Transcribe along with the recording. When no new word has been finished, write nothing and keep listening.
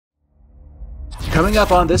Coming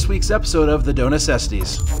up on this week's episode of The Dough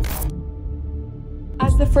Necessities.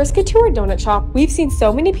 As the first couture donut shop, we've seen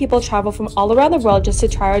so many people travel from all around the world just to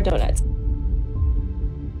try our donuts.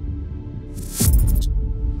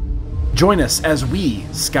 Join us as we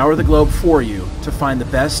scour the globe for you to find the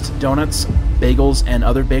best donuts, bagels, and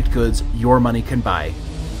other baked goods your money can buy.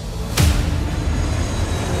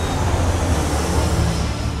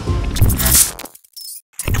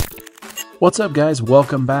 What's up, guys?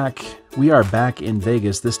 Welcome back. We are back in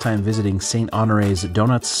Vegas, this time visiting Saint Honoré's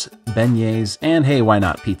Doughnuts Beignets, and hey, why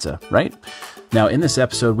not pizza, right? Now, in this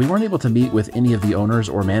episode, we weren't able to meet with any of the owners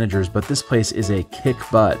or managers, but this place is a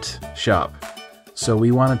kick-butt shop, so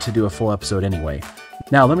we wanted to do a full episode anyway.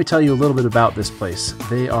 Now, let me tell you a little bit about this place.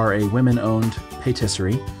 They are a women-owned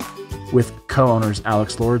patisserie with co-owners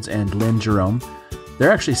Alex Lords and Lynn Jerome.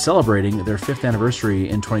 They're actually celebrating their 5th anniversary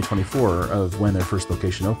in 2024 of when their first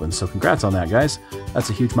location opened, so congrats on that, guys. That's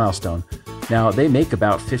a huge milestone. Now, they make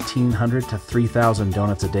about 1,500 to 3,000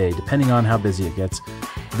 donuts a day, depending on how busy it gets.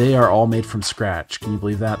 They are all made from scratch. Can you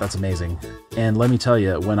believe that? That's amazing. And let me tell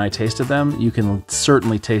you, when I tasted them, you can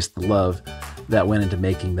certainly taste the love that went into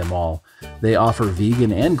making them all. They offer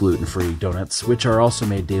vegan and gluten-free donuts, which are also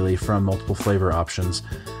made daily from multiple flavor options.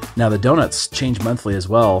 Now, the donuts change monthly as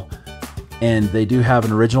well, and they do have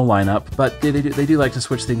an original lineup, but they do like to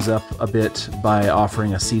switch things up a bit by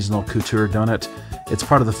offering a seasonal couture donut. It's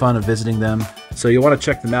part of the fun of visiting them, so you'll want to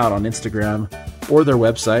check them out on Instagram or their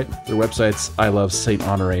website. Their website's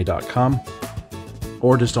ilovesainthonore.com,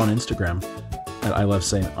 or just on Instagram at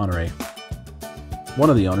ilovesainthonore. One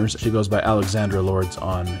of the owners, she goes by Alexandra Lords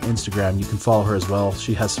on Instagram. You can follow her as well.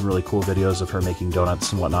 She has some really cool videos of her making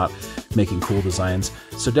donuts and whatnot, making cool designs.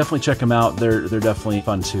 So definitely check them out. They're definitely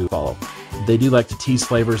fun to follow. They do like to tease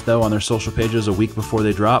flavors, though, on their social pages a week before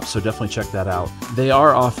they drop, so definitely check that out. They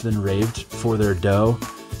are often raved for their dough.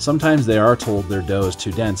 Sometimes they are told their dough is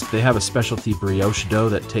too dense. They have a specialty brioche dough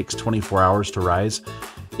that takes 24 hours to rise.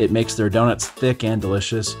 It makes their donuts thick and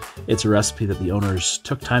delicious. It's a recipe that the owners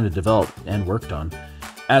took time to develop and worked on.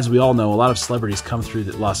 As we all know, a lot of celebrities come through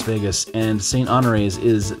Las Vegas, and Saint Honoré's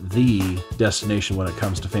is the destination when it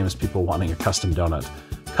comes to famous people wanting a custom donut.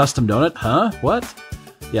 Custom donut? Huh? What?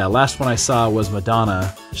 Yeah, last one I saw was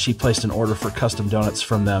Madonna. She placed an order for custom donuts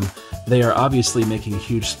from them. They are obviously making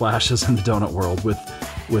huge splashes in the donut world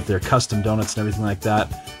with their custom donuts and everything like that.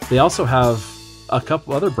 They also have a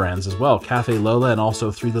couple other brands as well, Cafe Lola and also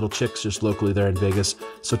Three Little Chicks just locally there in Vegas.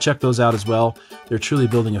 So check those out as well. They're truly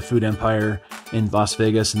building a food empire in Las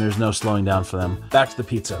Vegas, and there's no slowing down for them. Back to the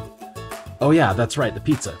pizza. Oh yeah, that's right, the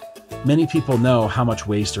pizza. Many people know how much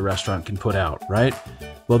waste a restaurant can put out, right?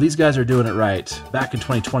 Well, these guys are doing it right. Back in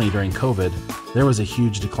 2020 during COVID, there was a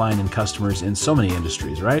huge decline in customers in so many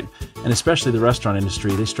industries, right? And especially the restaurant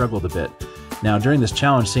industry, they struggled a bit. Now, during this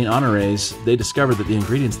challenge, Saint Honoré's, they discovered that the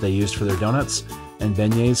ingredients they used for their donuts and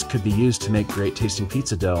beignets could be used to make great tasting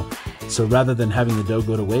pizza dough. So rather than having the dough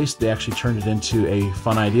go to waste, they actually turned it into a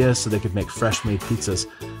fun idea so they could make fresh made pizzas.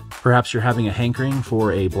 Perhaps you're having a hankering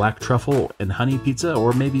for a black truffle and honey pizza,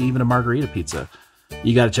 or maybe even a margarita pizza.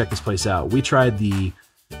 You got to check this place out. We tried the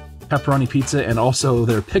pepperoni pizza and also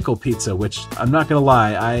their pickle pizza, which I'm not gonna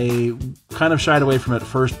lie, I kind of shied away from it at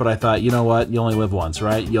first, but I thought, you know what, you only live once,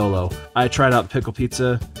 right? YOLO. I tried out the pickle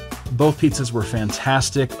pizza. Both pizzas were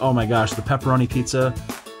fantastic. Oh my gosh, the pepperoni pizza,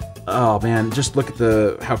 oh man, just look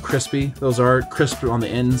at how crispy those are. Crisp on the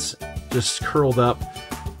ends, just curled up.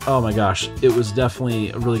 Oh my gosh, it was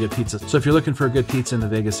definitely a really good pizza. So if you're looking for a good pizza in the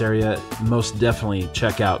Vegas area, most definitely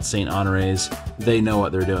check out Saint Honoré's. They know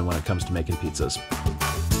what they're doing when it comes to making pizzas.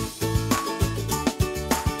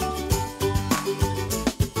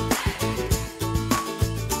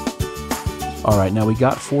 All right, now we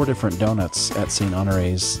got 4 different donuts at Saint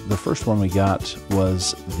Honoré's. The first one we got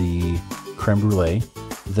was the creme brulee.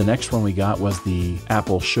 The next one we got was the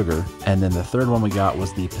apple sugar. And then the third one we got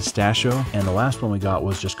was the pistachio. And the last one we got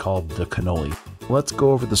was just called the cannoli. Let's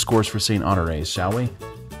go over the scores for Saint Honoré's, shall we?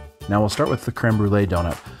 Now we'll start with the creme brulee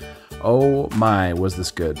donut. Oh my, was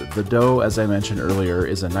this good. The dough, as I mentioned earlier,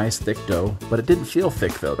 is a nice thick dough, but it didn't feel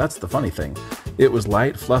thick though. That's the funny thing. It was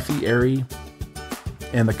light, fluffy, airy,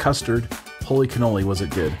 and the custard, holy cannoli, was it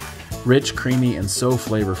good. Rich, creamy, and so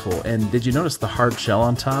flavorful. And did you notice the hard shell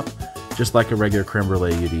on top? Just like a regular creme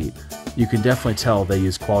brulee you'd eat. You can definitely tell they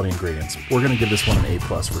use quality ingredients. We're gonna give this one an A+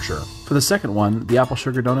 for sure. For the second one, the apple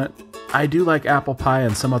sugar donut, I do like apple pie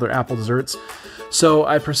and some other apple desserts, so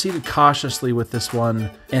I proceeded cautiously with this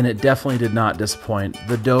one, and it definitely did not disappoint.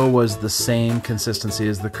 The dough was the same consistency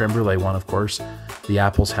as the creme brulee one, of course. The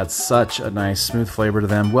apples had such a nice smooth flavor to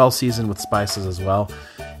them, well seasoned with spices as well.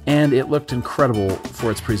 and it looked incredible for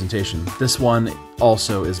its presentation. This one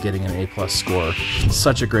also is getting an A+ score.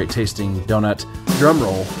 Such a great tasting donut. Drum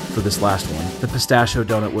roll for this last one. The pistachio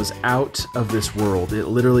donut was out of this world. It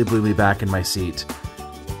literally blew me back in my seat.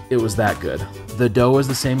 It was that good. The dough is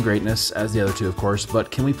the same greatness as the other two, of course,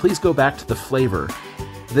 but can we please go back to the flavor?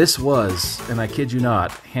 This was, and I kid you not,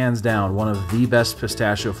 hands down, one of the best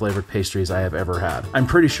pistachio-flavored pastries I have ever had. I'm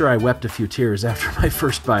pretty sure I wept a few tears after my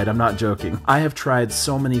first bite, I'm not joking. I have tried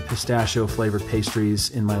so many pistachio-flavored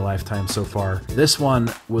pastries in my lifetime so far. This one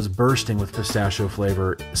was bursting with pistachio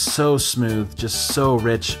flavor, so smooth, just so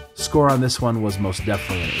rich. Score on this one was most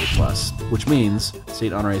definitely an A+, which means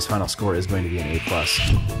Saint Honoré's final score is going to be an A+.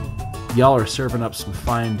 Y'all are serving up some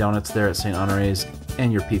fine donuts there at Saint Honoré's,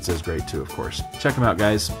 and your pizza is great too, of course. Check them out,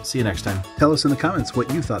 guys. See you next time. Tell us in the comments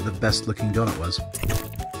what you thought the best looking donut was.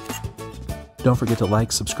 Don't forget to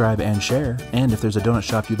like, subscribe, and share. And if there's a donut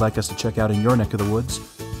shop you'd like us to check out in your neck of the woods,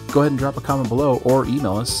 go ahead and drop a comment below or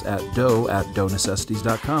email us at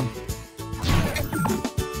dough@doughnecessities.com.